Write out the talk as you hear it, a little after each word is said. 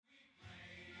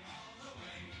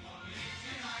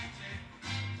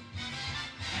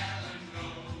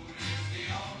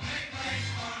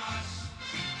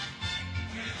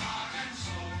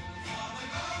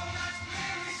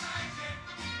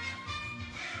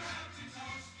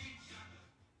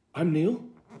I'm Neil.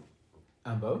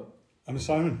 I'm Bo. I'm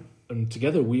Simon. And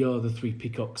together we are the Three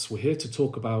Peacocks. We're here to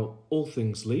talk about all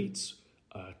things Leeds,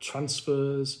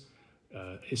 transfers,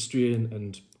 history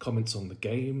and comments on the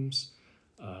games,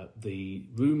 the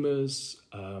rumours,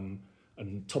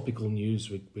 and topical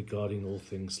news regarding all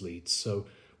things Leeds. So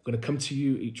we're going to come to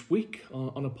you each week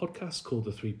on a podcast called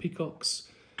The Three Peacocks,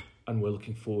 and we're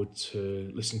looking forward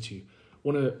to listening to you. I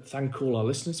want to thank all our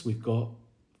listeners. We've got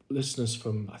listeners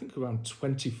from, I think, around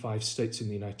 25 states in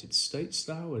the United States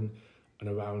now and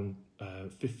around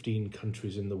 15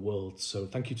 countries in the world. So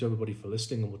thank you to everybody for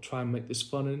listening, and we'll try and make this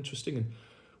fun and interesting, and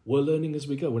we're learning as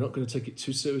we go. We're not going to take it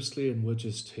too seriously, and we're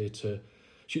just here to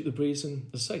shoot the breeze and,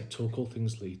 as I say, talk all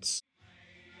things Leeds.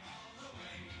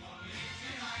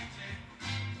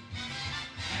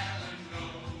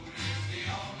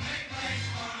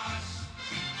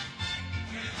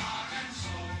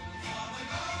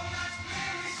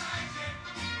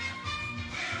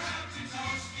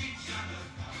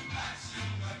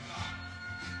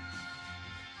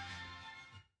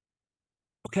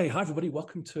 Okay, hi everybody.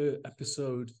 Welcome to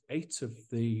episode 8 of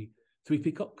the Three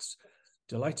Peacocks.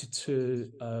 Delighted to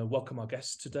welcome our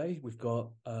guests today. We've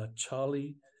got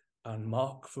Charlie and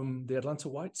Mark from the Atlanta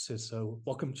Whites here. So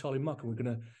welcome, Charlie and Mark. And we're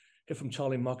going to hear from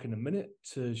Charlie and Mark in a minute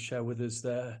to share with us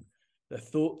their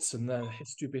thoughts and their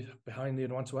history behind the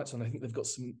Atlanta Whites. And I think they've got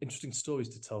some interesting stories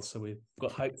to tell. So we've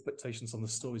got high expectations on the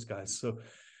stories, guys. So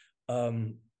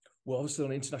we're obviously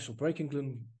on an international break.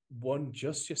 England won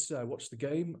just yesterday. I watched the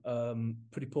game.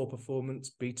 Pretty poor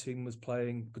performance. B team was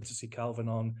playing. Good to see Calvin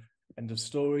on. End of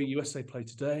story. USA play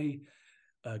today.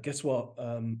 Guess what?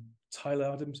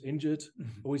 Tyler Adams injured.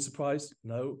 Are we surprised?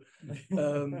 No.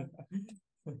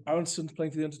 Aronson's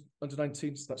playing for the under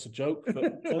 19s. That's a joke,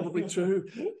 but probably true.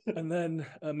 And then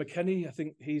McKennie, I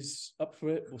think he's up for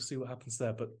it. We'll see what happens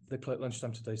there. But they play at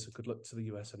lunchtime today, so good luck to the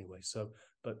US anyway. So,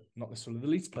 but not necessarily the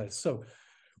Leeds players. So,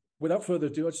 without further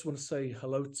ado, I just want to say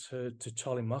hello to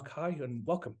Charlie and Mark. Hi and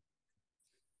welcome.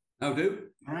 How do?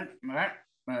 All right.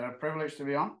 Privileged to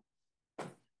be on.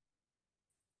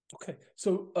 Okay,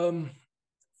 so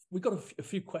we've got a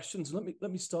few questions.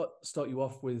 Let me start you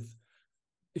off with,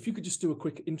 if you could just do a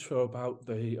quick intro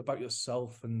about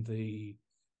yourself and the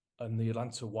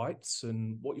Atlanta Whites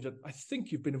and what you did. I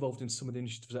think you've been involved in some of the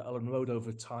initiatives at Ellen Road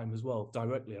over time as well,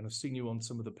 directly, and I've seen you on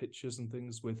some of the pictures and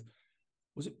things with.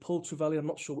 Was it Paul Trevelyan? I'm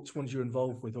not sure which ones you're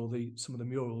involved with, or some of the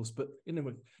murals. But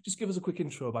anyway, just give us a quick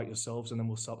intro about yourselves, and then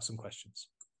we'll start with some questions.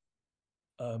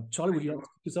 Charlie, would you like to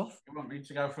kick us off? You want me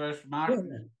to go first, Mark?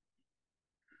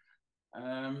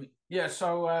 Yeah.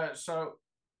 So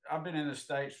I've been in the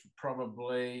States for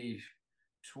probably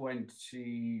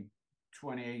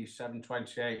 27,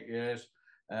 28 years.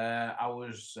 I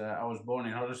was born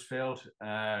in Huddersfield.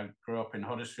 Grew up in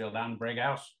Huddersfield and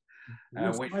Brighouse,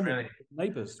 which really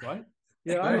neighbours, right?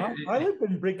 Yeah, I lived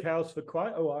in Brighouse for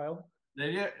quite a while.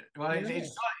 Did you? Well, yeah.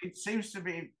 It seems to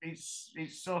be it's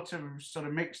sort of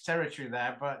mixed territory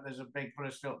there, but there's a big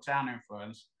Huddersfield Town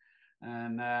influence.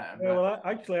 And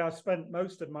I spent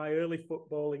most of my early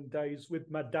footballing days with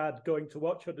my dad going to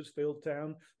watch Huddersfield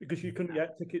Town because you couldn't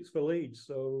get tickets for Leeds.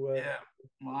 So yeah,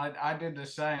 well, I did the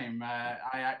same. I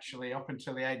actually, up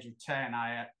until the age of 10,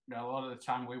 a lot of the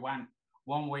time we went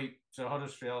 1 week to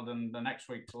Huddersfield and the next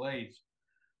week to Leeds.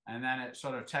 And then at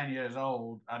sort of 10 years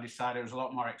old, I decided it was a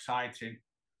lot more exciting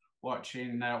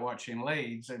watching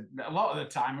Leeds. And a lot of the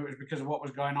time it was because of what was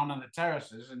going on the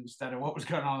terraces instead of what was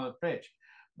going on the pitch.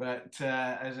 But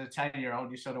as a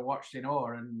 10-year-old, you sort of watched in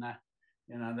awe, and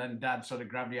then Dad sort of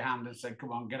grabbed your hand and said,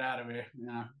 "Come on, get out of here."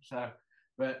 So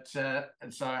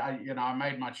I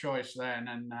made my choice then,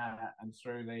 and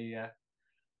through the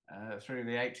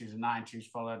 80s and 90s,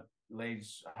 followed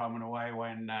Leeds home and away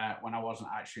when I wasn't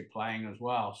actually playing as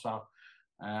well. So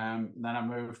then I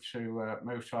moved to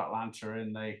Atlanta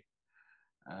in the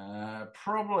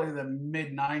probably the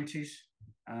mid 90s,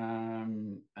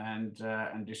 and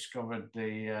discovered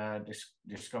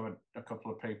discovered a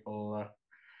couple of people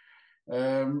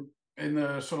in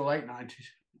the sort of late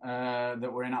 90s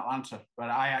that were in Atlanta. But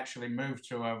I actually moved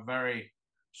to a very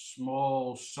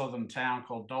small southern town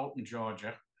called Dalton,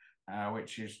 Georgia,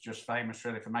 which is just famous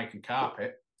really for making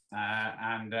carpet,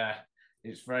 and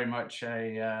it's very much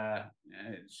there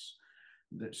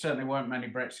certainly weren't many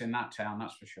Brits in that town,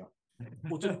 that's for sure.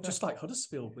 Well, just like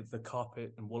Huddersfield with the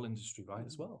carpet and wool industry, right,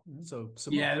 as well. So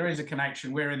yeah, there is a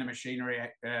connection. We're in the machinery.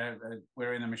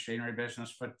 We're in the machinery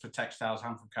business for textiles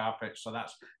and for carpet, so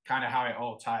that's kind of how it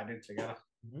all tied in together.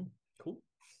 Mm-hmm. Cool.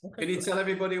 Okay. Can you tell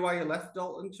everybody why you left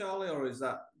Dalton, Charlie, or is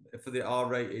that for the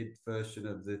R-rated version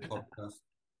of the podcast?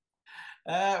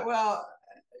 Well,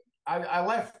 I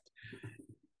left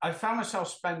I found myself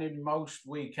spending most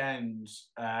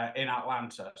weekends in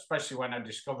Atlanta, especially when I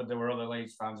discovered there were other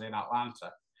Leeds fans in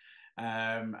Atlanta.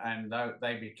 And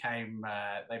they became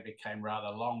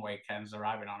rather long weekends,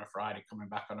 arriving on a Friday, coming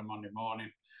back on a Monday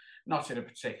morning. Not in a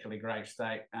particularly great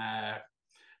state,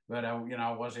 but I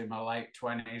was in my late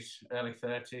 20s, early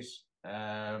 30s,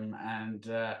 and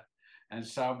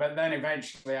so. But then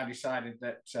eventually, I decided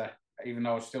that even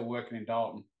though I was still working in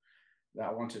Dalton, that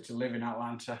I wanted to live in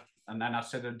Atlanta. And then I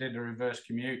sort of did a reverse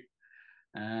commute,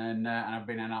 and I've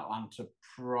been in Atlanta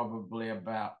probably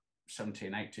about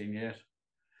 17, 18 years.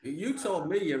 You told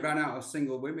me you ran out of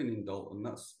single women in Dalton.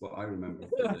 That's what I remember.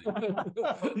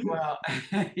 Well,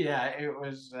 yeah, it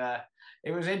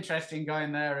was interesting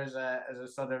going there as a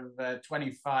sort of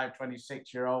 25,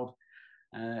 26-year-old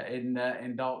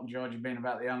in Dalton, Georgia, being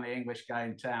about the only English guy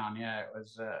in town. Yeah, it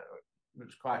was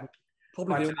quite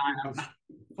probably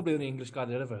the only English guy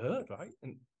they'd ever heard, right?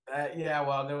 And yeah,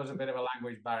 well, there was a bit of a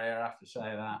language barrier, I have to say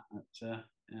that. But,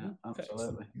 yeah,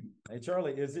 absolutely. Hey,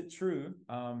 Charlie, is it true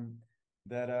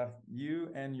that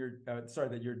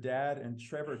that your dad and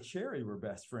Trevor Cherry were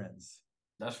best friends?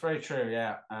 That's very true.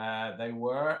 Yeah, they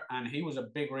were, and he was a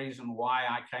big reason why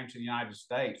I came to the United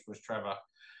States. Was Trevor?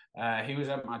 He was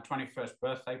at my 21st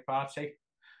birthday party,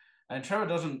 and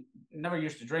Trevor never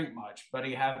used to drink much, but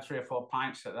he had 3 or 4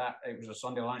 pints at that. It was a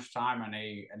Sunday lunchtime, and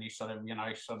he sort of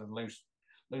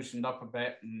loosened up a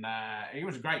bit, and he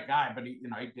was a great guy, but he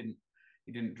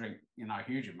didn't drink a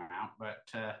huge amount, but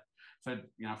so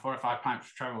 4 or 5 pints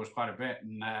for Trevor was quite a bit,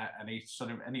 and he sort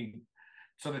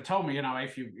of told me,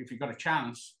 if you've got a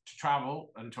chance to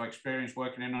travel and to experience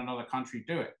working in another country,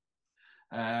 do it.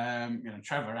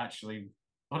 Trevor actually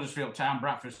Huddersfield Town,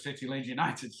 Bradford City, Leeds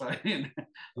United, so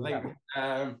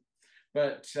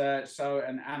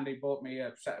and Andy bought me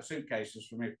a set of suitcases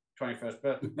for my 21st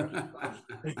birthday.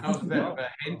 That was a bit of a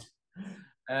hint.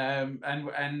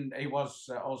 And he was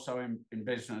also in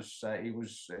business. He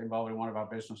was involved in one of our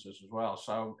businesses as well.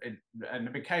 So they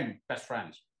became best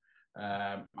friends.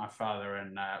 My father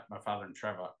and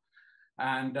Trevor.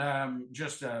 And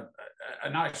just a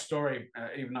nice story,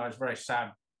 even though it's very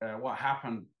sad. What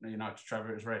happened, to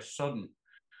Trevor, it was very sudden.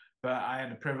 But I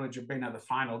had the privilege of being at the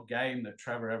final game that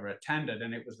Trevor ever attended,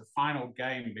 and it was the final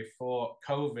game before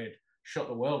COVID shut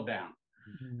the world down.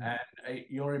 Mm-hmm. And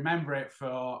you'll remember it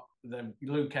for the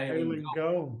Luke Ayling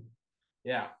goal.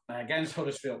 Yeah, against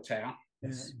Huddersfield Town.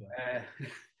 Yes.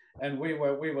 And we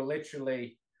were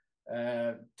literally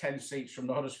 10 seats from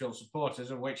the Huddersfield supporters,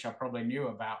 of which I probably knew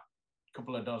about a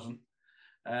couple of dozen.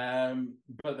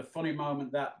 But the funny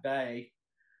moment that day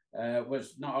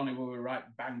was not only were we right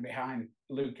bang behind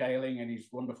Luke Ayling and his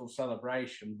wonderful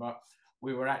celebration, but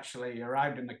we were actually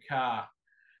arrived in the car,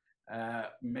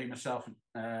 me, myself,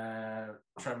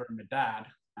 Trevor and my dad,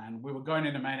 and we were going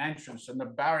in the main entrance, and the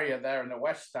barrier there in the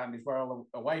west stand is where all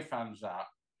the away fans are.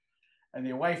 And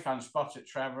the away fans spotted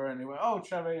Trevor, and they went, "Oh,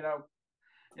 Trevor,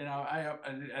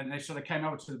 and they sort of came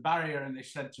over to the barrier, and they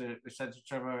said to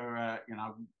Trevor,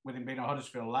 with him being a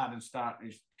Huddersfield lad and starting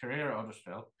his career at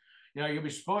Huddersfield, you'll be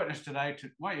supporting us today,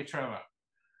 won't you, Trevor?"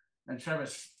 And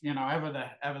Trevor's,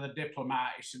 ever the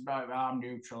diplomat, he said, I'm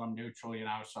neutral,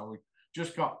 so we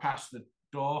just got past the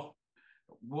door,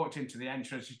 walked into the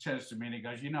entrance, he turns to me and he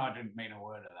goes, I didn't mean a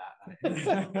word of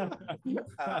that.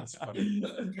 That's funny.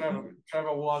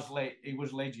 Trevor was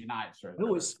Leeds United. I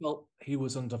always felt he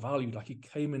was undervalued. Like, he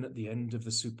came in at the end of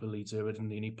the Super League era,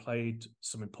 and he played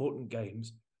some important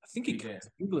games. I think he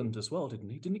captained England as well, didn't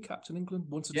he? Didn't he captain England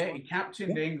once or twice? Yeah, he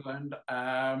captained England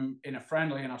in a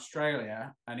friendly in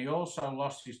Australia, and he also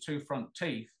lost his 2 front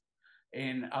teeth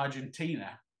in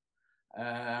Argentina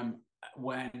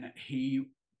when he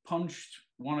punched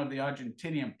one of the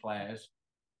Argentinian players.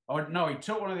 Or no, he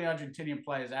took one of the Argentinian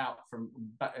players out from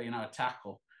a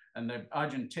tackle, and the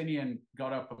Argentinian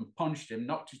got up and punched him,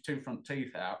 knocked his 2 front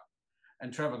teeth out,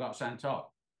 and Trevor got sent off.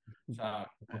 So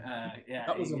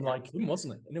that was unlike him,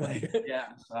 wasn't it? Anyway,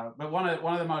 yeah. So, but one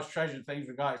of the most treasured things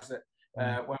we got is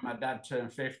that when my dad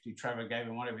turned 50, Trevor gave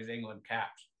him one of his England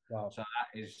caps. Wow. So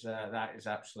that is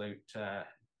absolute.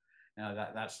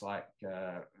 That's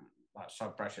so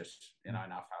precious, in our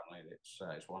family.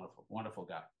 It's wonderful, wonderful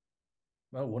guy.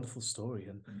 Well, wonderful story.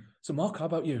 And so, Mark, how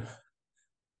about you?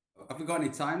 Have we got any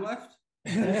time left?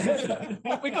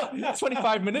 We got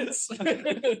 25 minutes.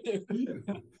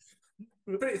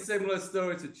 Pretty similar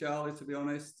story to Charlie, to be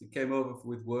honest. He came over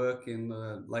with work in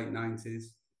the late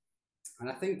 90s. And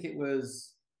I think it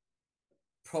was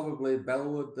probably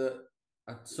Bellwood that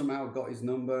I somehow got his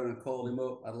number, and I called him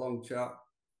up, had a long chat.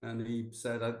 And he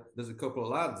said, there's a couple of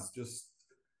lads just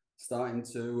starting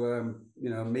to,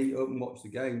 meet up and watch the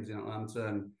games in Atlanta.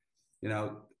 And,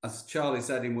 as Charlie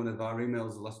said in one of our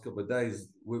emails the last couple of days,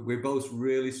 we're both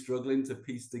really struggling to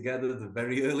piece together the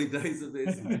very early days of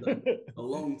this. A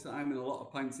long time and a lot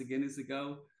of pints of Guinness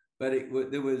ago. But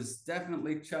there was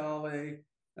definitely Charlie,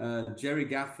 Jerry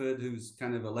Gafford, who's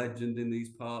kind of a legend in these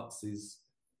parts. He's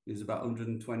about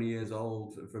 120 years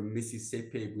old, from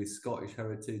Mississippi with Scottish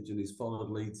heritage, and he's followed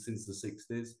Leeds since the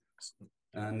 60s.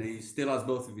 And he still has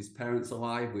both of his parents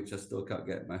alive, which I still can't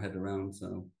get my head around.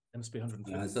 So it must be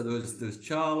 150. So there's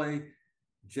Charlie,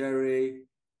 Jerry,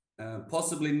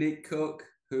 possibly Nick Cook,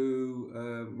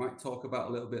 who might talk about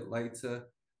a little bit later.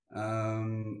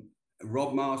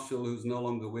 Rob Marshall, who's no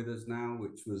longer with us now,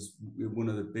 which was one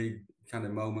of the big kind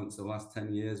of moments of the last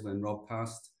 10 years when Rob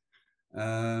passed.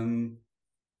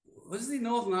 What's the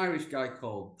Northern Irish guy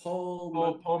called? Paul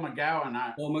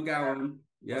McGowan. Paul McGowan.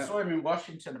 Yeah. I saw him in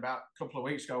Washington about a couple of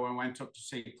weeks ago when we went up to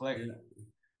see Click. Yeah.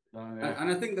 Yeah. And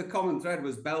I think the common thread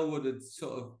was Bellwood had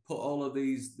sort of put all of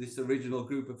this original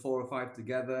group of 4 or 5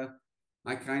 together.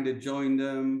 I kind of joined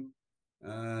them.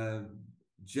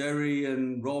 Jerry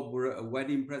and Rob were at a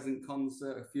wedding present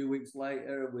concert a few weeks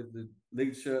later with the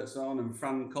Leeds shirts on, and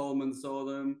Fran Coleman saw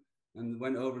them and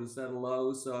went over and said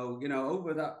hello. So,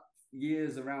 over that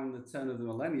years around the turn of the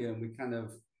millennium, we kind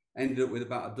of ended up with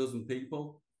about a dozen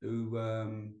people who,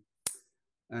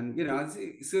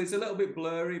 so it's a little bit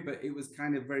blurry, but it was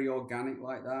kind of very organic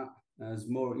like that. As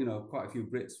more, quite a few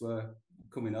Brits were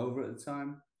coming over at the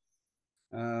time.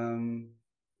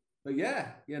 But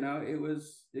yeah, it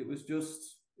was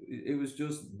just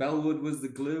Bellwood was the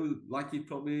glue, like he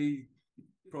probably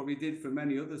did for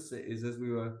many other cities as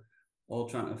we were all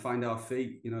trying to find our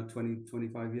feet, 20,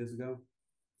 25 years ago.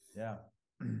 Yeah.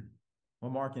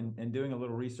 Well, Mark, in doing a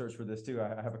little research for this too,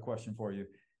 I have a question for you.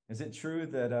 Is it true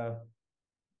that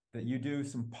that you do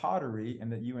some pottery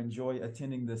and that you enjoy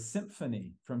attending the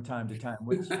symphony from time to time?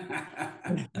 Which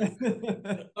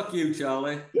fuck you,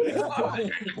 Charlie.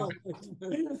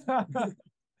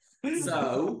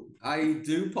 So I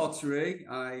do pottery.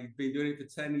 I've been doing it for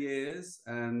 10 years,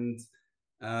 and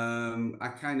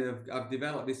I've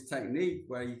developed this technique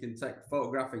where you can take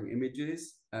photographic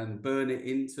images and burn it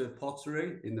into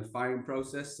pottery in the firing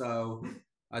process. So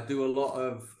I do a lot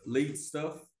of lead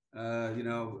stuff.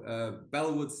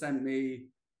 Bellwood sent me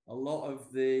a lot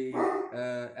of the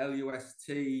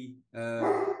LUST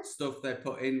stuff they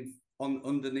put in on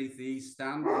underneath the East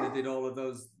Stand when they did all of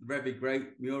those very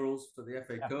great murals for the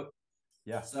FA Cup.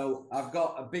 Yeah. So I've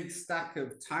got a big stack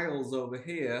of tiles over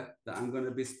here that I'm going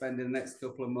to be spending the next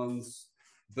couple of months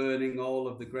burning all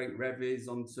of the great revies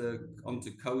onto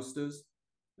coasters.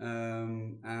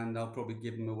 And I'll probably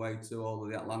give them away to all of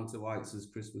the Atlanta Whites as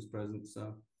Christmas presents.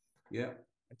 So, yeah.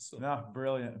 No,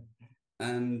 brilliant.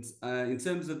 And in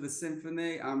terms of the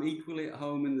symphony, I'm equally at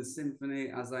home in the symphony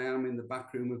as I am in the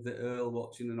back room of the Earl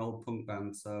watching an old punk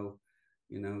band. So,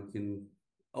 can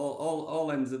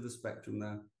all ends of the spectrum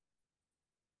there.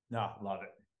 No, love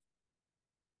it.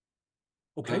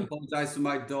 Okay. I apologize for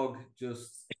my dog.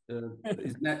 Just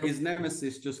his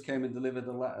nemesis just came and delivered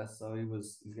a letter, so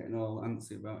he's getting all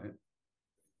antsy about it.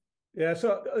 Yeah.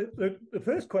 So the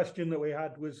first question that we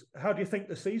had was, how do you think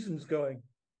the season's going?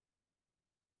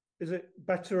 Is it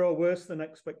better or worse than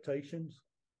expectations?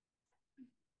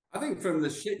 I think from the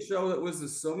shit show that was the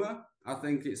summer, I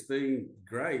think it's been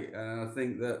great. And I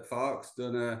think that Fark's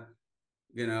done a,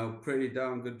 pretty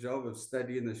darn good job of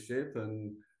steadying the ship.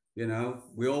 And,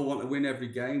 we all want to win every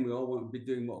game. We all want to be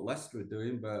doing what Leicester are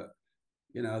doing. But,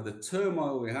 the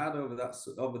turmoil we had over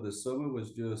the summer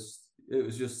was just,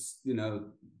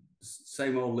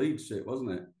 same old Leeds shit,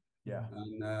 wasn't it? Yeah.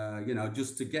 And,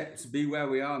 just to get to be where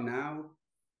we are now,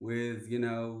 with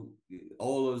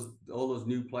all those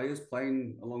new players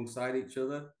playing alongside each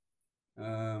other,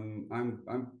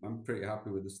 I'm pretty happy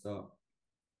with the start.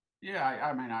 Yeah,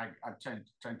 I tend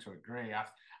to agree.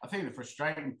 I think the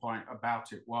frustrating point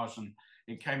about it was, and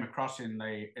it came across in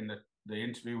the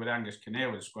interview with Angus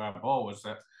Kinnear with Square Ball, was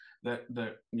that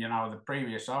the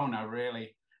previous owner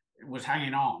really was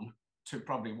hanging on to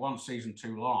probably one season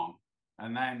too long,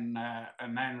 and then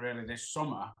really this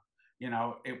summer,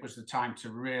 it was the time to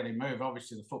really move.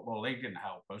 Obviously, the Football League didn't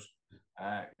help us,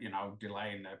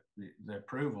 delaying the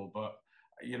approval. But,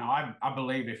 I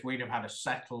believe if we'd have had a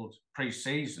settled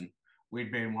pre-season,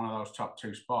 we'd be in one of those top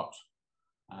 2 spots.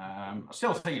 I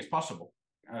still think it's possible.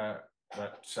 But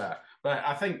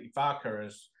I think Farke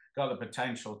has got the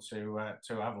potential to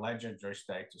have legendary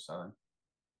status, I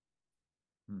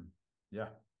think. Yeah.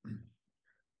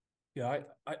 Yeah,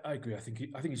 I agree. I think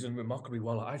he's done remarkably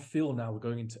well. I feel now we're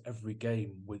going into every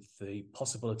game with the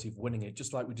possibility of winning it,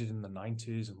 just like we did in the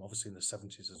 90s and obviously in the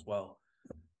 70s as well.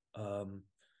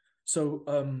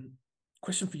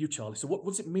 Question for you, Charlie. So what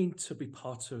does it mean to be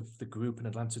part of the group in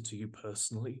Atlanta to you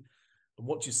personally? And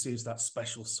what do you see as that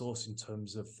special sauce in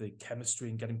terms of the chemistry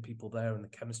and getting people there and the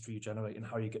chemistry you generate and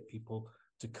how you get people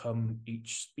to come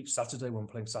each Saturday when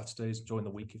we're playing Saturdays, during the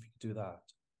week, if you could do that?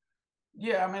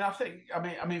 Yeah,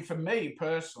 I mean, for me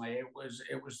personally, it was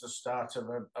the start of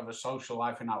a social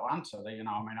life in Atlanta. I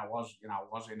was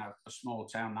in a small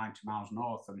town 90 miles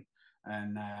north,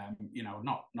 and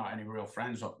not any real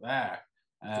friends up there.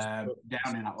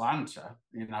 Down in Atlanta,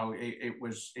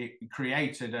 it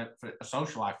created a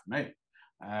social life for me,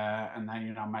 and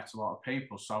then I met a lot of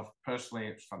people. So personally,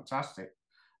 it's fantastic.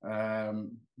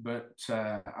 But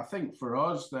I think for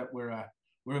us that we're a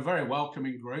very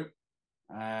welcoming group.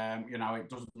 It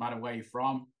doesn't matter where you're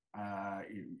from,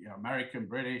 American,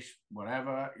 British,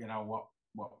 whatever.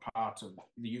 What part of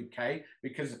the UK?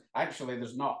 Because actually,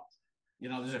 there's not.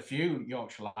 There's a few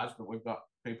Yorkshire lads, but we've got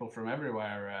people from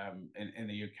everywhere in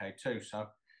the UK too. So,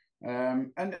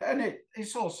 and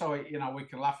it's also we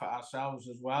can laugh at ourselves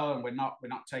as well, and we're not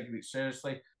taking it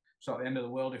seriously. It's not the end of the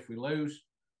world if we lose.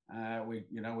 We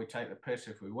take the piss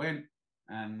if we win,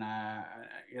 and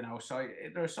so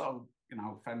they're sort of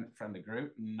friendly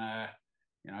group, and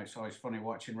it's always funny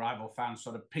watching rival fans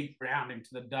sort of peek round into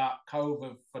the dark cove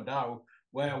of Fado,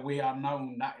 where we are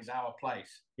known that is our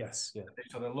place. Yes, yeah. They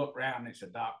sort of look round, it's a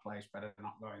dark place, better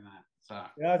not going there. So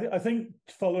yeah, I think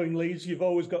following Leeds, you've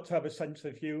always got to have a sense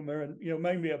of humour, and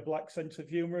maybe a black sense of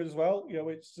humour as well.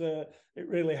 It's it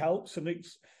really helps, and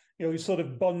it's it sort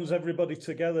of bonds everybody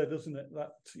together, doesn't it?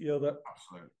 That that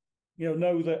absolutely,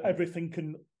 know that everything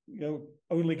can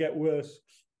only get worse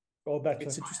or better.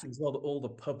 It's interesting as well that all the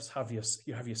pubs have your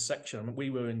section. I mean,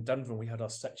 we were in Denver and we had our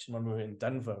section when we were in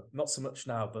Denver. Not so much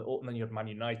now, but and then you had Man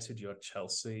United, you had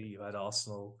Chelsea, you had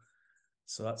Arsenal.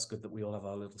 So that's good that we all have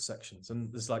our little sections.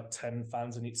 And there's like 10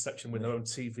 fans in each section with their own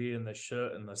TV and their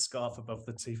shirt and their scarf above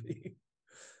the TV.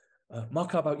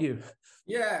 Mark, how about you?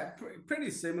 Yeah, pretty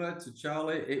similar to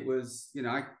Charlie. It was,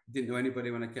 I didn't know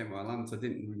anybody when I came to Atlanta. I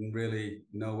didn't even really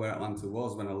know where Atlanta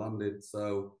was when I landed.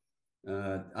 So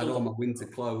I had all my winter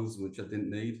clothes, which I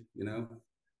didn't need,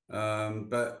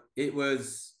 but it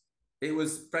was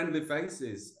friendly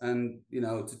faces, and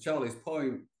to Charlie's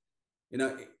point,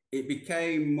 it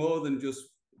became more than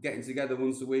just getting together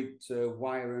once a week to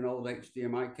wire an old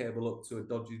HDMI cable up to a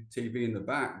dodgy TV in the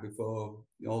back before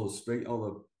all the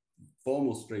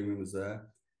formal streaming was there.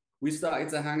 We started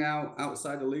to hang out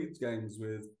outside the Leeds games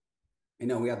with,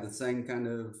 we had the same kind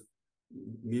of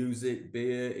music,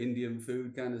 beer, Indian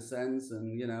food kind of sense,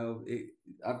 and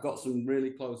I've got some really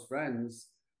close friends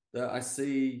that I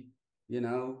see. The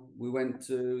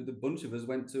bunch of us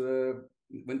went to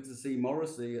see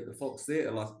Morrissey at the Fox Theatre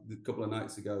a couple of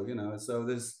nights ago. So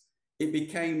it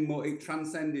became more, it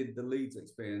transcended the Leeds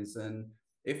experience. And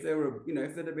if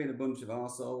there'd have been a bunch of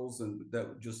arseholes and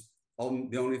that just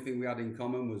the only thing we had in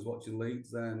common was watching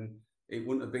Leeds, then it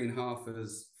wouldn't have been half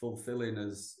as fulfilling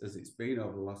as it's been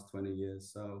over the last 20 years.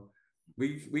 So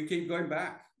we keep going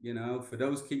back, for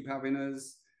those keep having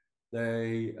us.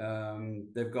 They've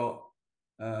got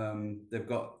the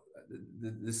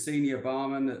senior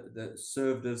barman that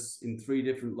served us in 3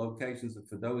 different locations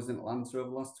for those in Atlanta over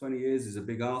the last 20 years is a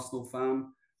big Arsenal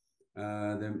fan.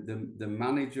 The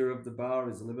manager of the bar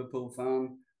is a Liverpool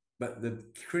fan. But the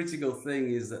critical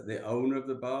thing is that the owner of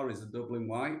the bar is a Dublin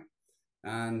White.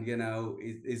 And,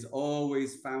 is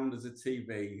always found as a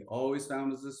TV, always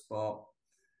found as a spot.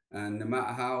 And no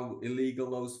matter how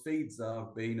illegal those feeds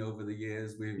have been over the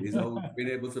years, he's always been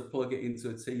able to plug it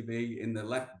into a TV in the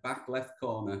back left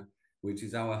corner, which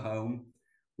is our home.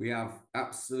 We have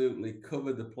absolutely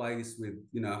covered the place with,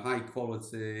 high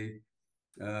quality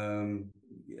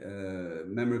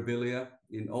memorabilia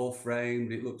in all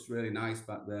framed. It looks really nice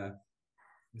back there.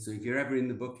 So if you're ever in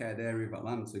the Buckhead area of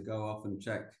Atlanta, go off and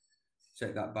check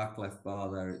that back left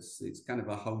bar there. It's kind of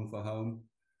a home for home,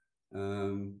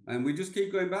 and we just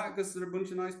keep going back because they're a bunch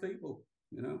of nice people.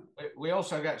 We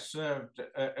also get served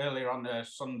earlier on the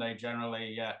Sunday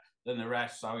generally than the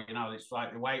rest. So it's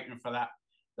like they're waiting for that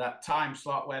time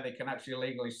slot where they can actually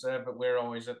legally serve, but we're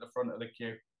always at the front of the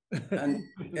queue. And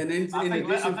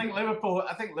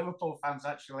I think Liverpool fans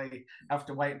actually have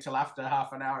to wait until after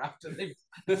half an hour after they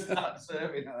start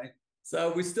serving. I think.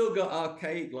 So we still got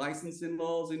archaic licensing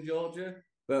laws in Georgia,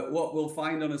 but what we'll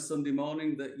find on a Sunday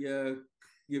morning that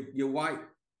your white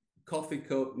coffee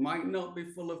cup might not be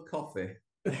full of coffee.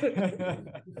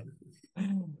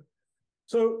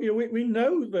 So we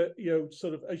know that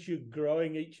sort of as you're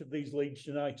growing each of these Leeds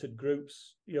United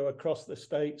groups across the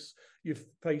states, you've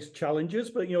faced challenges,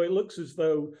 but it looks as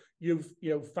though you've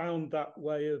found that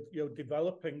way of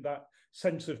developing that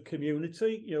sense of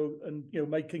community, and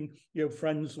making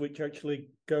friends which actually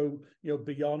go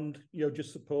beyond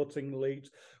just supporting Leeds.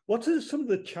 What are some of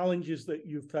the challenges that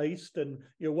you faced, and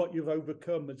what you've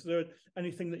overcome? Is there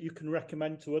anything that you can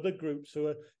recommend to other groups who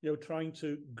are trying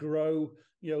to grow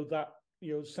that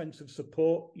sense of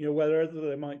support, wherever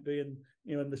they might be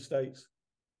in the States?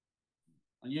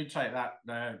 And you take that,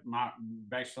 Mark,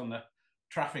 based on the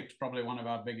traffic's probably one of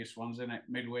our biggest ones, isn't it?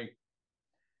 Midweek.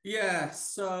 Yeah,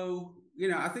 so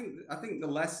I think the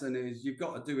lesson is you've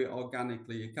got to do it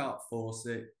organically. You can't force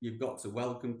it. You've got to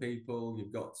welcome people.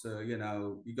 You've got to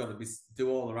you've got to do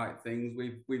all the right things.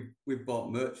 We've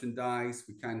bought merchandise.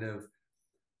 We kind of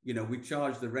we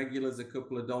charge the regulars a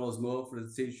couple of dollars more for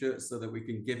the t-shirts so that we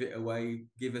can give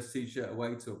a t-shirt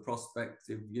away to a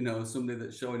prospective, somebody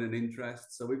that's showing an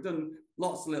interest. So we've done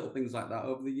lots of little things like that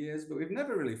over the years, but we've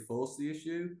never really forced the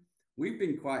issue. We've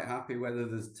been quite happy whether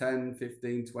there's 10,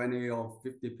 15, 20 or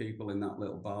 50 people in that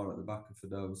little bar at the back of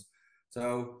Fido's.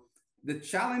 So the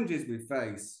challenges we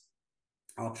face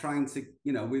are trying to,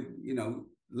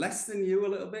 less than you a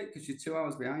little bit because you're 2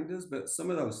 hours behind us, but some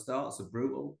of those starts are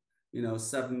brutal.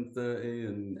 7:30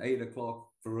 and 8 o'clock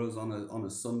for us on a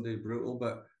Sunday, brutal.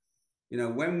 But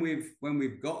when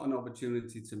we've got an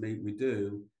opportunity to meet, we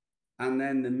do. And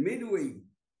then the midweek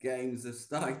games have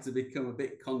started to become a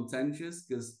bit contentious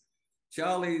because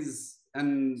Charlie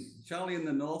and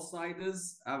the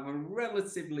Northsiders have a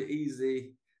relatively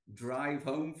easy drive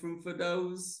home from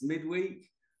Fido's midweek.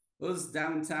 Us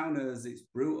downtowners, it's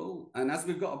brutal. And as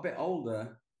we've got a bit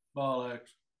older,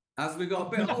 bollocks. As we got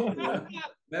a bit older,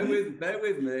 bear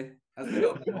with me. As we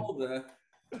got a bit older,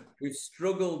 we've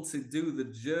struggled to do the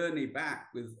journey back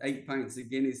with 8 pints of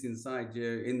Guinness inside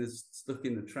you, stuck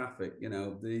in the traffic.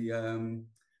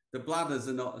 The bladders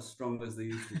are not as strong as they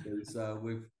used to be. So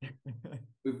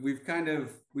we've kind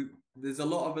of there's a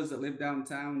lot of us that live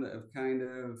downtown that have kind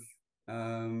of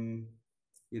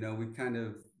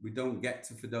we don't get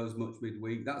to Fido's much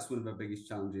midweek. That's one of our biggest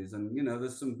challenges. And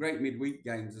there's some great midweek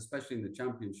games, especially in the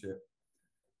championship.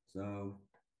 So,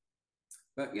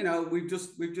 but we've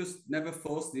just never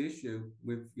forced the issue.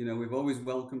 We've always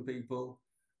welcomed people,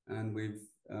 and we've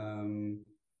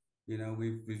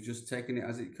just taken it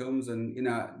as it comes. And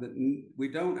we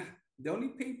don't. The only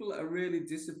people that have really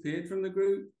disappeared from the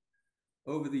group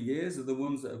over the years are the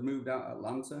ones that have moved out of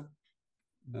Atlanta.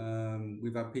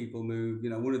 We've had people move.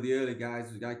 One of the early guys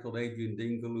was a guy called Adrian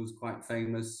Dingle, who's quite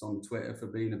famous on Twitter for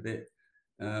being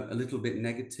a little bit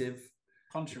negative,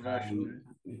 controversial.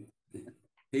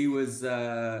 He was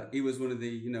one of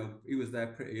the he was there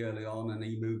pretty early on, and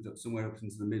he moved up somewhere up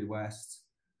into the Midwest.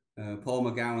 Paul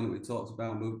McGowan that we talked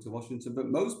about moved to Washington, but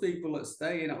most people that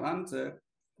stay in Atlanta,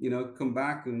 come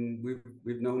back, and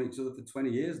we've known each other for 20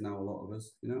 years now. A lot of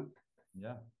us,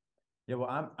 Yeah. Yeah,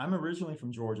 well, I'm originally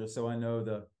from Georgia, so I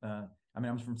know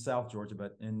I'm from South Georgia,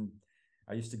 but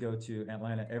I used to go to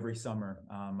Atlanta every summer.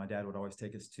 My dad would always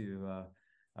take us to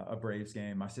a Braves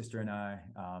game. My sister and I,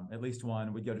 at least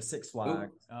one, we'd go to Six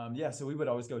Flags. So we would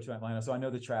always go to Atlanta. So I know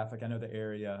the traffic, I know the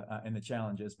area and the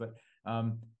challenges. But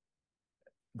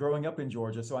growing up in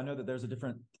Georgia, so I know that there's a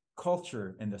different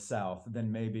culture in the South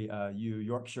than maybe you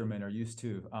Yorkshiremen are used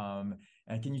to.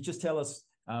 And can you just tell us,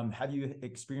 have you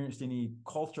experienced any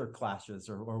culture clashes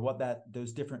or what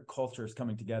those different cultures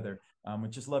coming together?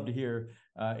 We'd just love to hear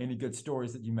any good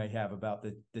stories that you may have about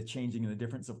the changing and the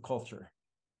difference of culture.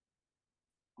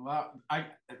 Well,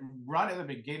 right at the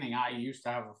beginning, I used to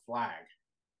have a flag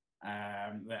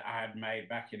that I had made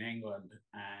back in England,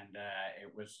 and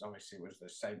it was the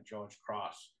St. George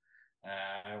Cross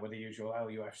with the usual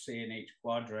LUFC in each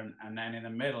quadrant, and then in the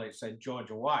middle it said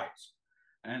Georgia Whites.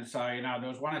 And so, there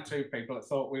was one or two people that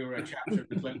thought we were a chapter of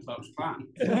the Ku Klux Klan.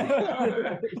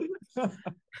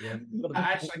 I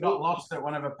actually got lost at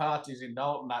one of the parties in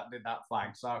Dalton that did that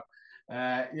flag. So,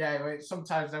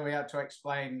 sometimes then we had to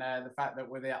explain the fact that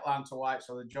we're the Atlanta Whites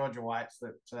or the Georgia Whites,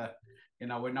 that,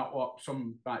 we're not what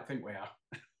some might think we are.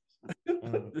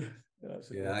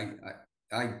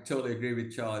 I totally agree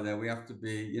with Charlie there. We have to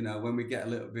be, when we get a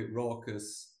little bit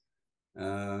raucous,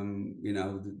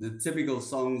 the typical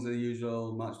songs are the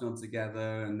usual marching on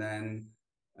together, and then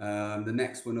the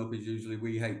next one up is usually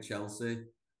We Hate Chelsea,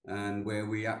 and where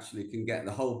we actually can get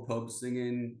the whole pub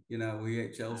singing, We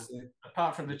Hate Chelsea.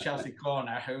 Apart from the Chelsea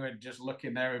corner, who are just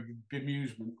looking there with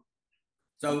bemusement.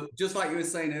 So just like you were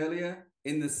saying earlier,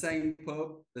 in the same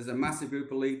pub, there's a massive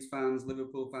group of Leeds fans,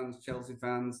 Liverpool fans, Chelsea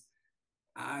fans.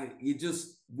 You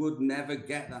just would never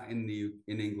get that in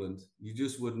England. You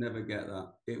just would never get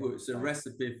that. It's a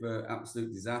recipe for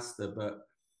absolute disaster, but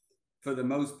for the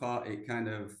most part, it kind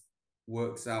of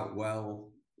works out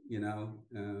well,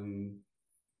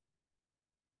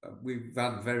 we've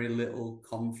had very little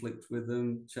conflict with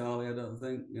them, Charlie. I don't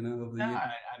think, over the years.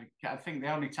 I think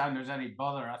the only time there was any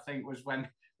bother, I think, was when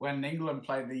England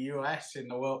played the US in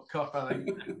the World Cup. I think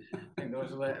there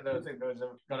was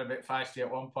got a bit feisty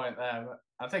at one point there. But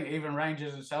I think even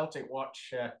Rangers and Celtic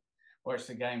watch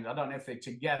the games. I don't know if they're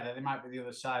together. They might be the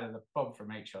other side of the pub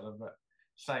from each other, but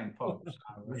same pub.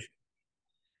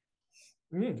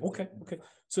 Okay.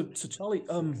 So Charlie,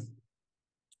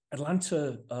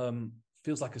 Atlanta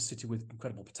feels like a city with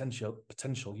incredible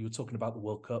potential. You were talking about the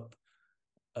World Cup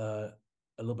a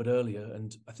little bit earlier,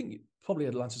 and I think probably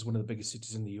Atlanta is one of the biggest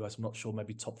cities in the US. I'm not sure,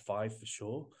 maybe top 5 for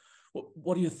sure.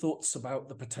 What are your thoughts about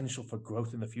the potential for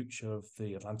growth in the future of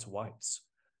the Atlanta Whites?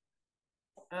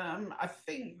 I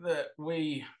think that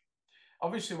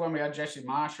obviously when we had Jesse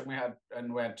Marsh and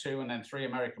we had 2 and then 3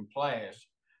 American players,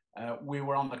 we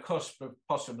were on the cusp of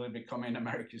possibly becoming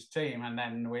America's team, and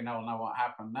then we all know what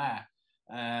happened there.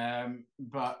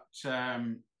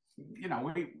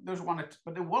 There's one,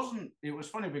 but there wasn't. It was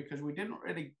funny because we didn't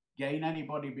really gain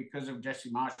anybody because of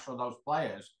Jesse Marsh or those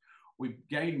players. We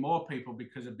gained more people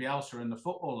because of Bielsa and the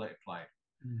football they played.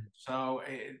 So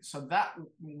that,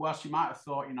 whilst you might have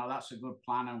thought, that's a good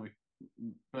plan,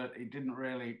 but it didn't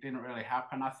really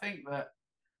happen. I think that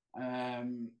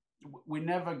we're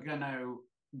never going to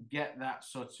get that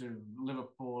sort of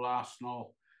Liverpool,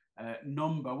 Arsenal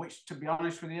number, which, to be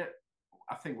honest with you,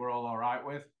 I think we're all right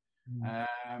with.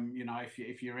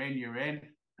 If you're in, you're in,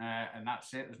 and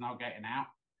that's it. There's no getting out.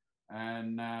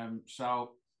 And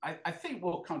so I think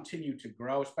we'll continue to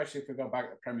grow, especially if we go back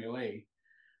to the Premier League.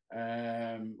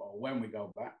 Or when we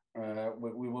go back,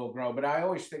 we will grow. But I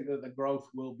always think that the growth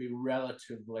will be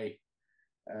relatively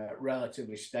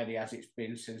steady, as it's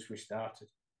been since we started.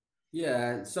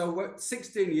 Yeah, so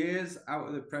 16 years out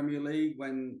of the Premier League,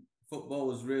 when football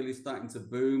was really starting to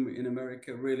boom in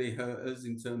America, really hurt us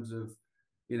in terms of,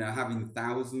 having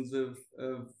thousands of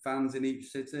fans in each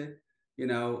city.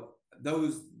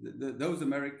 Those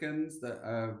Americans that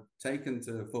have taken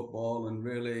to football and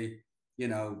really,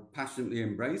 passionately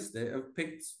embraced it have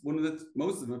picked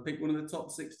most of them have picked one of the top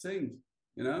 6 teams.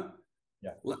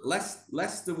 Yeah.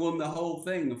 Leicester won the whole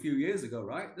thing a few years ago,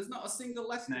 right? There's not a single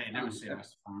Leicester. No, you never see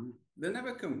Leicester fan. They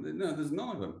never come. No, there's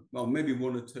none of them. Well, maybe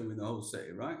 1 or 2 in the whole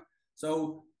city, right?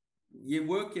 So you're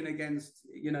working against,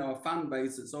 a fan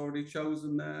base that's already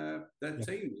chosen their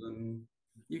teams, and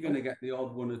you're going to get the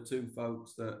odd 1 or 2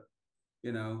 folks that,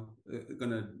 are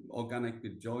going to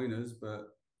organically join us. But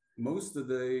most of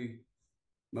the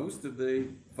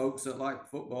folks that like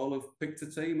football have picked a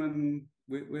team, and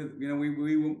we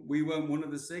weren't one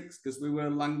of the 6 because we were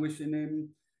languishing in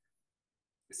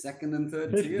 2nd and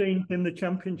 3rd tier. 15th in the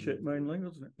Championship mainly,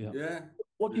 wasn't it? Yeah.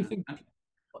 What do you think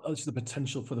is the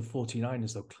potential for the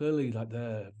 49ers, though? Clearly,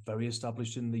 they're very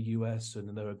established in the US, and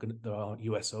there are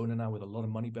US owner now with a lot of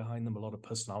money behind them, a lot of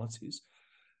personalities,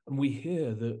 and we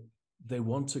hear that they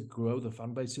want to grow the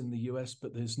fan base in the US,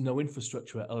 but there's no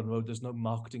infrastructure at Ellen Road. There's no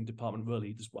marketing department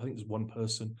really. I think there's 1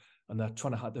 person, and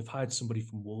they've hired somebody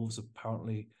from Wolves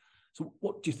apparently. So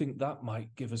what do you think that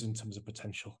might give us in terms of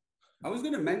potential? I was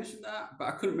going to mention that, but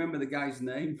I couldn't remember the guy's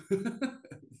name.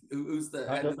 Who's the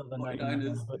head of the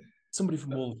 49ers? Somebody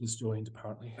from Wolves has joined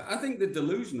apparently. I think they're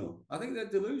delusional. I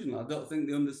don't think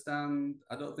they understand.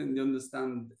 At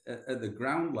the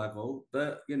ground level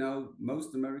that,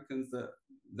 most Americans that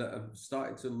have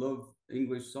started to love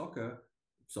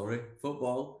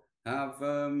football have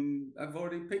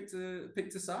already picked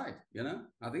a side.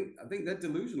 I think they're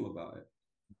delusional about it,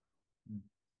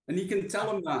 and you can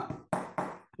tell them that.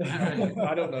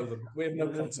 I don't know them. We have no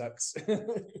contacts.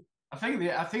 I think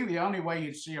the only way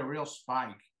you'd see a real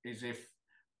spike is if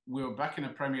we were back in the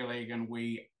Premier League and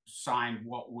we signed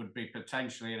what would be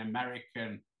potentially an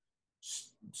American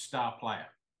star player,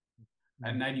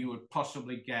 and then you would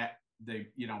possibly get the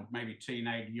maybe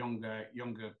teenage younger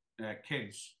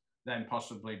kids then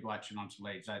possibly latching onto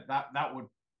Leeds. That would,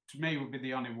 to me, would be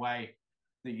the only way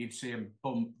that you'd see them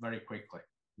bump very quickly.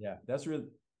 Yeah, that's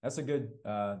a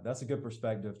good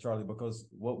perspective, Charlie, because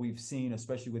what we've seen,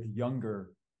 especially with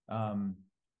younger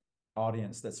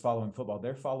audience that's following football,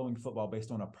 they're following football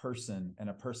based on a person and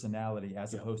a personality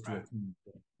as opposed to a team.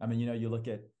 I mean, you look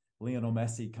at Lionel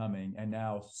Messi coming, and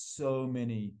now so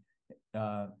many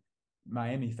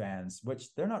Miami fans,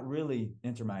 which they're not really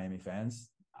Inter Miami fans,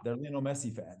 they're Lionel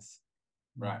Messi fans.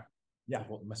 Right. Yeah,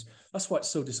 that's why it's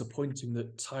so disappointing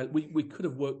that Tyler. We could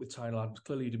have worked with Tyler.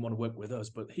 Clearly, he didn't want to work with us,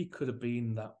 but he could have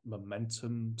been that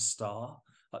momentum star,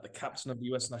 like the captain of the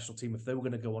US national team, if they were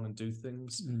going to go on and do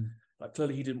things. Like,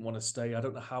 clearly, he didn't want to stay. I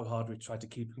don't know how hard we tried to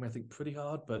keep him. I think pretty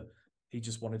hard, but he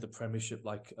just wanted the Premiership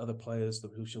like other players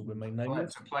who shall remain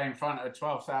nameless. To play in front of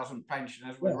 12,000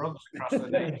 pensioners with runs across the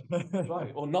knee.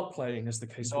 Right, or not playing, as the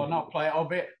case Or may not play,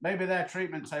 albeit maybe their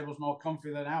treatment table's more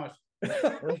comfy than ours.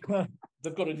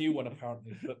 They've got a new one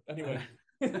apparently, but anyway.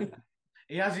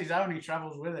 He has his own. He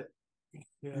travels with it.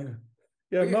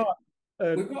 Yeah, Mark.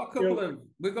 We've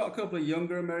got a couple of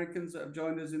younger Americans that have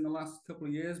joined us in the last couple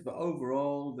of years, but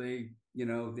overall, the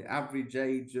average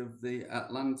age of the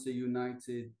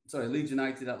Leeds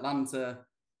United Atlanta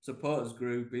supporters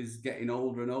group is getting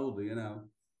older and older.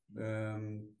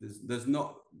 There's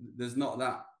not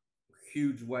that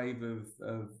huge wave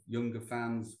of younger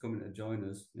fans coming to join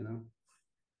us.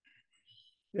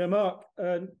 Yeah, Mark.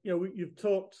 You've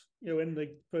talked in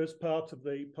the first part of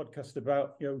the podcast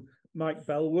about Mike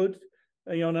Bellwood.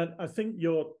 And I think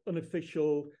your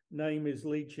unofficial name is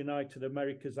Leeds United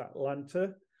Americas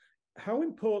Atlanta. How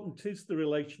important is the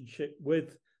relationship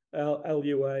with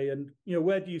LUA, and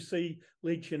where do you see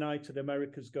Leeds United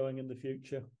Americas going in the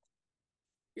future?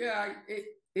 Yeah, it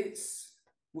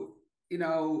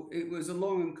was a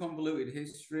long and convoluted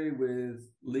history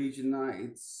with Leeds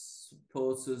United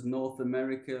supporters North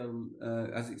America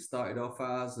as it started off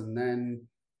as, and then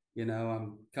I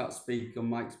can't speak on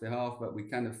Mike's behalf, but we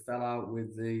kind of fell out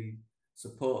with the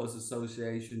Supporters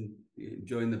Association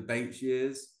during the Bates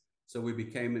years. So we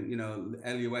became,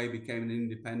 LUA became an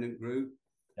independent group.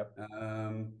 Yep.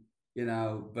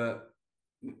 But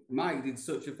Mike did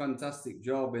such a fantastic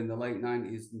job in the late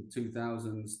 90s and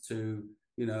 2000s to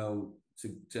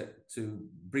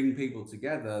bring people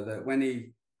together, that when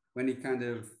he kind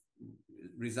of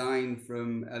resigned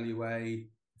from LUA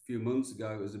few months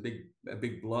ago, it was a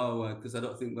big blow, because I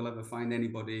don't think we'll ever find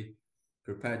anybody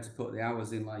prepared to put the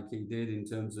hours in like he did in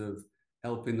terms of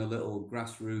helping the little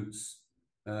grassroots,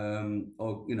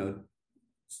 or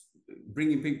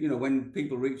bringing people. When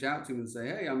people reach out to him and say,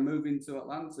 "Hey, I'm moving to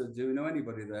Atlanta. Do you know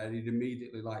anybody there?" He'd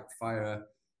immediately fire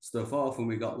stuff off, and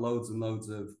we got loads and loads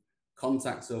of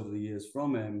contacts over the years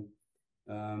from him.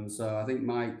 So I think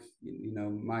Mike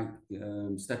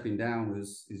stepping down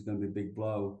is going to be a big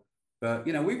blow. But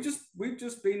we've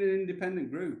just been an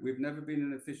independent group. We've never been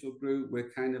an official group.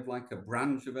 We're kind of like a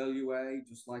branch of LUA,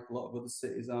 just like a lot of other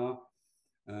cities are.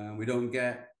 We don't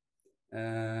get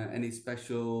any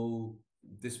special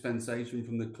dispensation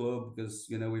from the club, because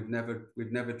we've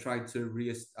never tried to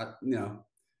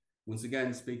once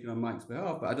again speaking on Mike's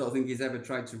behalf, but I don't think he's ever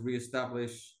tried to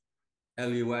reestablish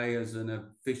LUA as an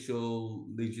official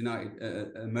Leeds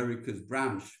United Americas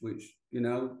branch, which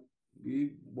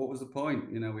what was the point?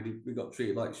 We got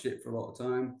treated like shit for a lot of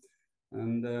time,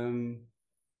 and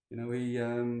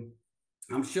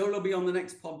I'm sure he'll be on the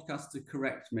next podcast to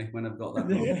correct me when I've got that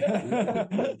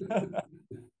wrong.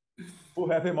 We'll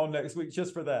have him on next week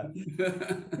just for that.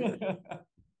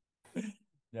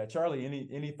 Yeah, Charlie,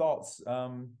 any thoughts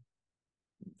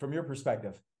from your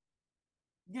perspective?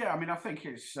 Yeah, I mean, I think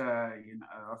it's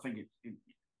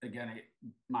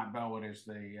Mike Bellwood is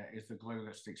the glue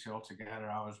that sticks it all together.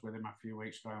 I was with him a few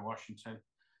weeks ago in Washington,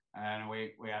 and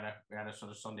we had a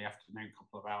sort of Sunday afternoon,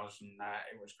 couple of hours, and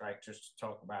it was great just to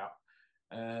talk about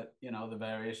the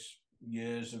various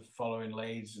years of following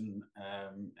Leeds. And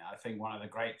I think one of the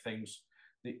great things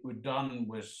that we've done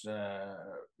was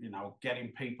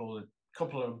getting people a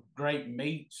couple of great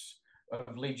meets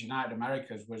of Leeds United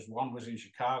Americas. One was in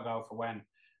Chicago for when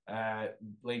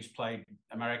Leeds played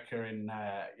America in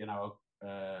that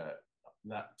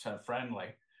friendly,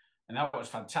 and that was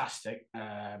fantastic.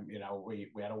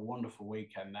 We had a wonderful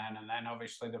weekend then, and then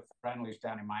obviously the friendlies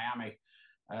down in Miami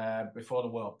before the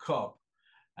World Cup,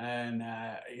 and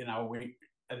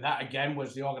and that again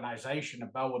was the organisation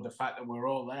of Bellwood. The fact that we were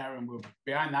all there and we were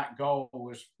behind that goal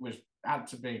had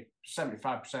to be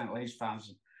 75% Leeds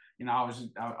fans. I was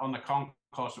on the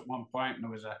concourse at one point, and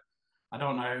there was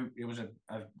it was a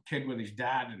kid with his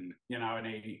dad, and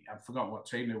I forgot what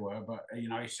team they were, but he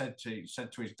said to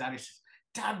his dad, he says,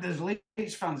 "Dad, there's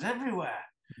Leeds fans everywhere."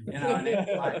 And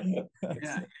it's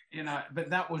but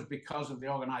that was because of the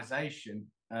organisation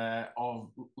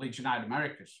of Leeds United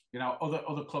Americas.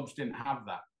 Other clubs didn't have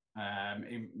that.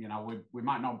 We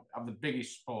might not have the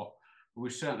biggest sport, but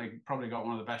we've certainly probably got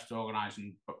one of the best organised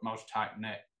and most tight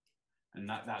knit, and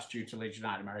that's due to Leeds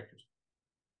United Americas.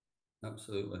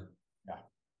 Absolutely.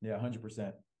 Yeah,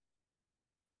 100%.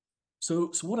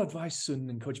 So what advice and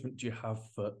encouragement do you have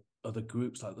for other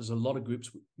groups? Like, there's a lot of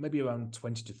groups, maybe around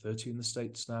 20 to 30 in the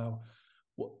States now.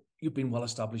 You've been well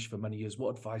established for many years.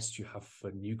 What advice do you have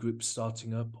for new groups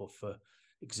starting up, or for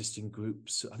existing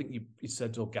groups? I think you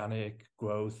said organic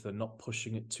growth and not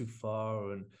pushing it too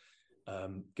far, and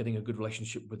getting a good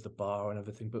relationship with the bar and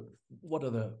everything. But what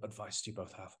other advice do you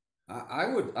both have? I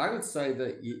would say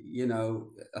that you know,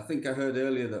 I think I heard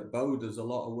earlier that Bo does a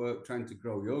lot of work trying to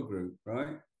grow your group,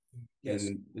 right? Yes.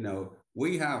 And you know,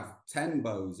 we have 10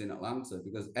 Bows in Atlanta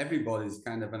because everybody's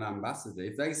kind of an ambassador.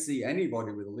 If they see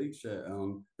anybody with a Leeds shirt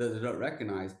on that they don't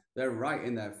recognize, they're right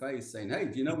in their face saying, "Hey,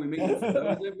 do you know we meet for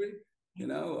those every?" You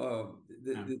know,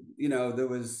 you know, there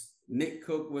was Nick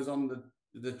Cook was on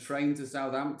the train to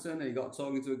Southampton and he got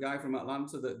talking to a guy from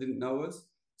Atlanta that didn't know us.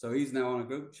 So he's now on a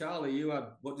group. Charlie,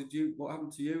 what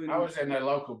happened to you? I was in a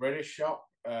local British shop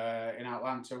in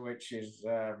Atlanta, which is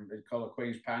called the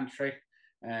Queen's Pantry,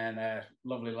 and a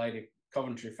lovely lady,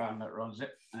 Coventry fan, that runs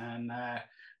it. And I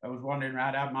was wandering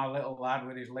around, I had my little lad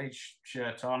with his Leeds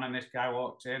shirt on, and this guy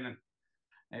walked in and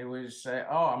he was,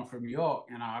 "Oh, I'm from York,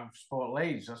 you know, I support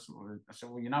Leeds." I said,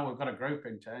 "Well, you know, we've got a group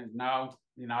in town." No,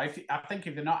 you know, I think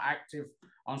if they're not active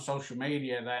on social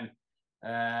media,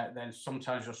 then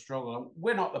sometimes you'll struggle.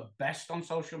 We're not the best on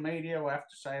social media, we have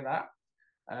to say that.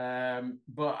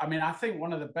 But I mean, I think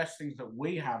one of the best things that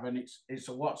we have, and it's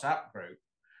a WhatsApp group.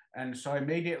 And so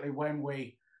immediately when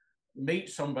we meet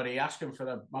somebody, ask them for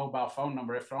their mobile phone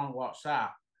number if they're on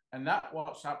WhatsApp, and that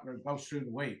WhatsApp group goes through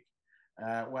the week.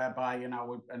 Whereby, you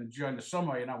know, and during the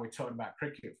summer, you know, we're talking about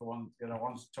cricket for one, you know,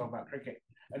 ones to talk about cricket.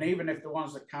 And even if the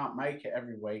ones that can't make it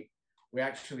every week, we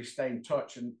actually stay in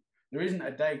touch. And there isn't a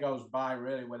day goes by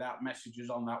really without messages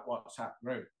on that WhatsApp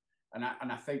group. And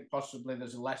I think possibly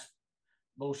there's less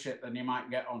bullshit than you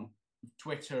might get on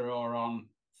Twitter or on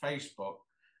Facebook.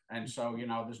 And so, you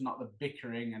know, there's not the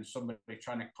bickering and somebody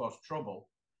trying to cause trouble.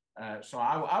 So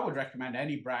I would recommend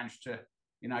any branch to,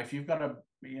 you know, if you've got a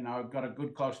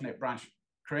good close-knit branch,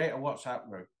 create a WhatsApp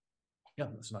group. Yeah,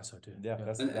 that's a nice idea. Yeah,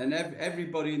 and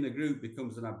everybody in the group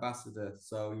becomes an ambassador.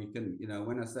 So you can, you know,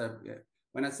 when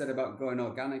I said about growing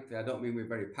organically, I don't mean we're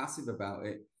very passive about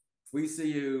it. If we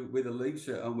see you with a League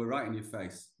shirt on, we're right in your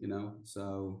face, you know.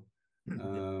 So you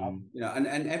know, and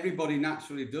everybody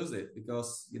naturally does it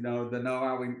because, you know, they know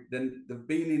how they've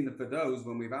been in for those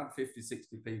when we've had 50,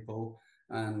 60 people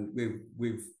and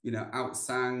we've you know,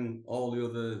 outsang all the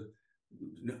other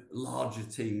larger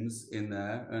teams in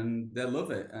there, and they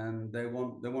love it, and they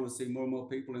want to see more and more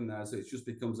people in there. So it just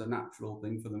becomes a natural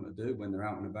thing for them to do when they're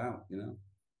out and about, you know.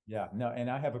 Yeah, no, and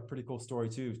I have a pretty cool story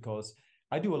too, because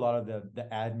I do a lot of the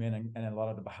admin and a lot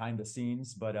of the behind the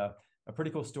scenes, but a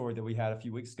pretty cool story that we had a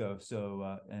few weeks ago.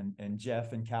 So and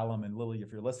Jeff and Callum and Lily,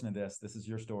 if you're listening to this is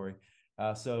your story.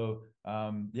 Yeah,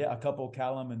 a couple,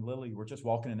 Callum and Lily, were just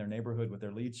walking in their neighborhood with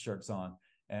their Leeds shirts on,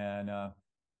 and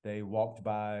they walked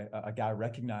by a guy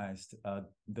recognized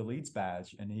the Leeds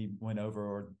badge, and he went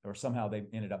over, or somehow they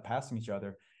ended up passing each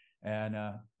other, and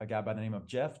a guy by the name of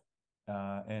Jeff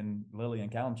and Lily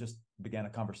and Callum just began a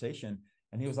conversation,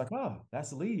 and he was like, "Oh,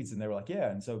 that's Leeds," and they were like,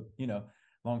 "Yeah." And so, you know,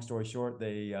 long story short,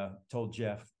 they told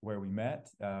Jeff where we met,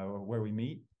 where we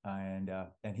meet, and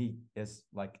he is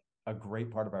like a great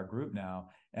part of our group now.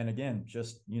 And again,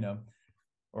 just, you know,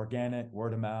 organic,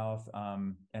 word of mouth.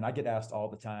 And I get asked all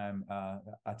the time.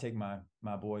 I take my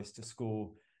boys to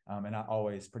school, and I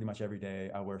always, pretty much every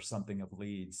day, I wear something of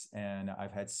Leeds. And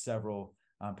I've had several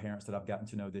parents that I've gotten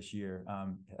to know this year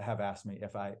have asked me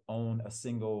if I own a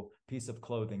single piece of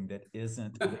clothing that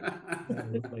isn't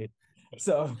Leeds.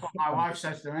 So my wife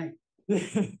says to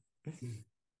me.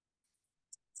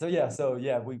 So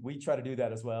yeah, we try to do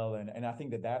that as well, and I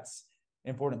think that's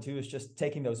important too. Is just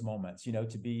taking those moments, you know,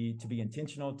 to be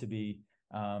intentional, to be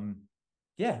I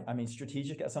mean,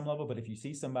 strategic at some level. But if you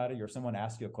see somebody or someone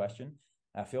ask you a question,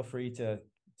 feel free to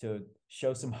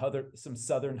show some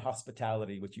Southern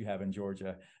hospitality, which you have in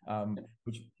Georgia,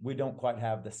 which we don't quite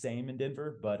have the same in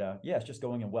Denver. But yeah, it's just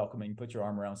going and welcoming, put your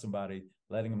arm around somebody,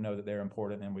 letting them know that they're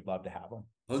important, and we'd love to have them.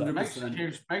 So it makes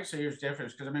a huge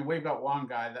difference, because I mean, we've got one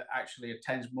guy that actually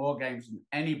attends more games than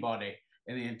anybody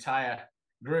in the entire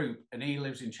group, and he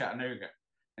lives in Chattanooga,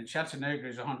 and Chattanooga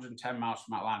is 110 miles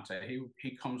from Atlanta.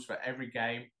 He comes for every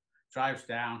game, drives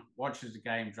down, watches the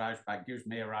game, drives back, gives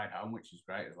me a ride home, which is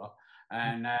great as well,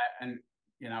 and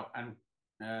you know, and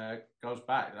goes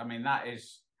back. I mean,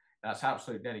 that's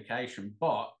absolute dedication.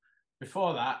 But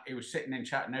before that, he was sitting in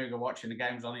Chattanooga watching the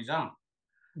games on his own.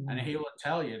 And he will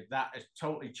tell you that has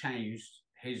totally changed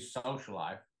his social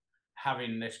life,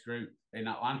 having this group in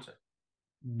Atlanta.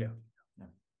 Yeah.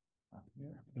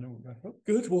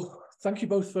 Good. Well, thank you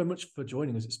both very much for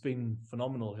joining us. It's been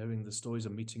phenomenal hearing the stories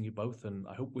and meeting you both. And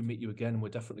I hope we meet you again. We're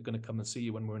definitely going to come and see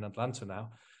you when we're in Atlanta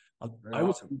now. I've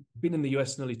been in the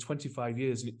US nearly 25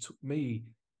 years, and it took me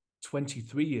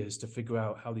 23 years to figure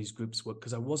out how these groups work,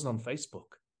 because I wasn't on Facebook.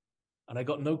 And I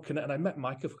got no connect. And I met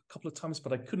Mike a couple of times,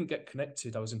 but I couldn't get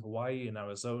connected. I was in Hawaii and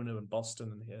Arizona and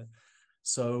Boston and here.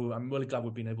 So I'm really glad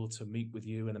we've been able to meet with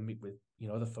you and then meet with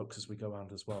other folks as we go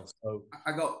around as well. So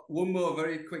I got one more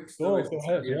very quick story go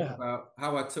ahead, about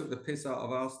how I took the piss out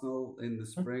of Arsenal in the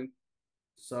spring.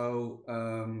 So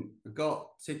I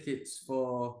got tickets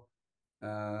for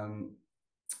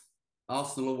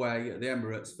Arsenal away at the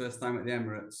Emirates, first time at the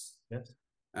Emirates. Yes.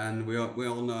 And we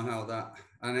all know how that.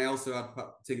 And I also had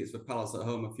tickets for Palace at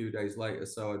home a few days later,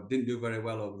 so I didn't do very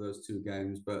well over those two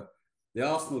games. But the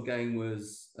Arsenal game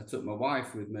was, I took my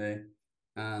wife with me,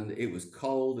 and it was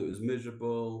cold, it was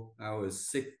miserable. I was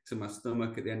sick to my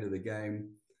stomach at the end of the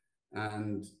game,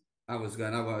 and I was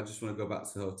going, oh, I just want to go back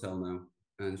to the hotel now.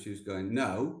 And she was going,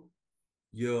 no,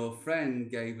 your friend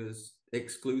gave us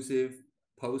exclusive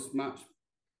post-match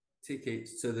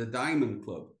tickets to the Diamond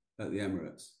Club at the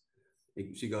Emirates.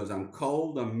 She goes, I'm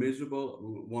cold, I'm miserable,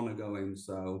 I want to go in.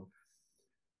 So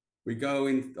we go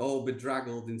in, all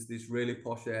bedraggled into this really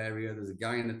posh area. There's a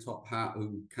guy in a top hat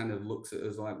who kind of looks at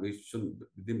us like we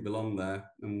didn't belong there.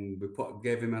 And we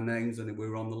gave him our names and we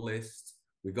were on the list.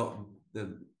 We got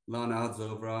the Larnards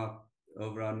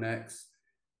over our necks.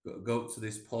 Go up to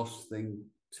this posh thing,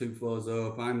 2 floors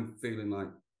up. I'm feeling like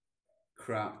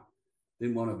crap.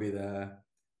 Didn't want to be there.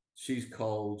 She's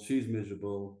cold, she's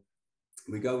miserable.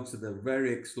 We go to the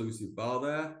very exclusive bar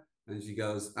there, and she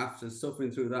goes, after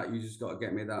suffering through that, you just got to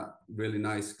get me that really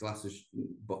nice glass of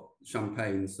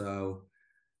champagne. So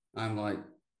I'm like,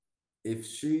 if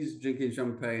she's drinking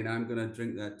champagne, I'm going to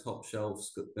drink their top shelf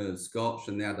scotch.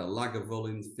 And they had a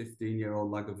Lagavulin,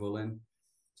 15-year-old Lagavulin.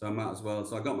 So I might as well.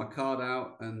 So I got my card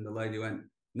out, and the lady went,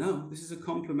 no, this is a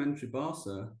complimentary bar,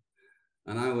 sir.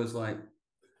 And I was like,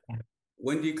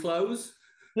 when do you close?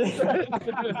 She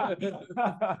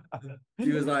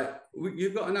was like,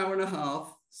 you've got an hour and a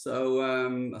half. So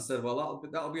I said, well,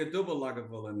 that'll be a double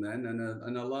Lagavulin then,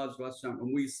 and a large glass of champagne.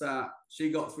 And we sat, she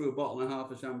got through a bottle and a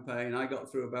half of champagne. I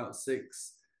got through about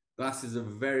 6 glasses of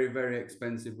very, very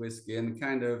expensive whiskey, and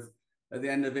kind of at the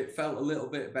end of it felt a little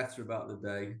bit better about the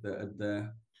day that had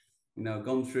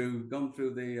gone through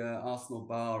the Arsenal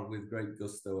bar with great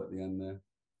gusto at the end there.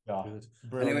 Yeah.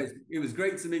 Anyway, it was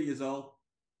great to meet you all.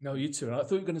 No, you too. And I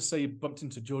thought you were going to say you bumped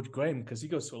into George Graham because he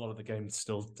goes to a lot of the games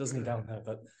still, doesn't he, down there?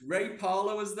 But Ray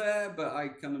Parlour was there, but I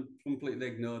kind of completely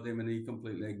ignored him and he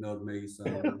completely ignored me. So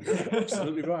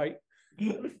absolutely right.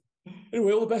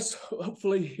 Anyway, all the best.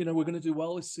 Hopefully, we're going to do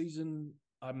well this season.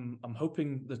 I'm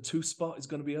hoping the 2 spot is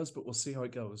going to be us, but we'll see how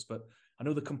it goes. But I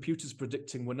know the computer's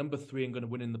predicting we're number 3 and going to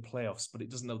win in the playoffs, but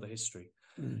it doesn't know the history.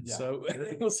 Yeah. So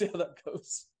we'll see how that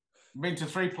goes. Been to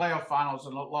 3 playoff finals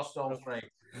and lost all 3.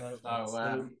 No,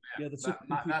 so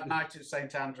that night at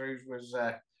St Andrews was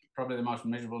probably the most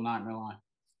miserable night of my life.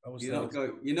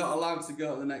 You're not allowed to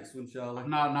go to the next one, Charlie.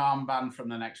 No, I'm banned from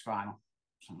the next final.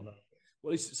 So. Well, at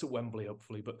least it's at Wembley,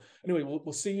 hopefully. But anyway,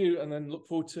 we'll see you and then look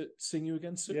forward to seeing you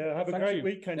again soon. Yeah, have a great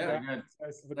weekend. Yeah, good.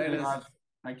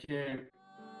 Thank you.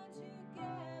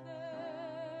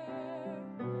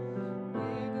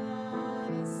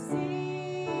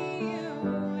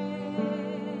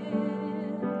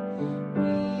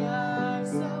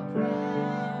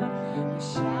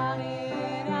 Shout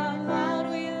it out loud,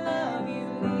 we love you,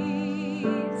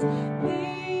 Leeds.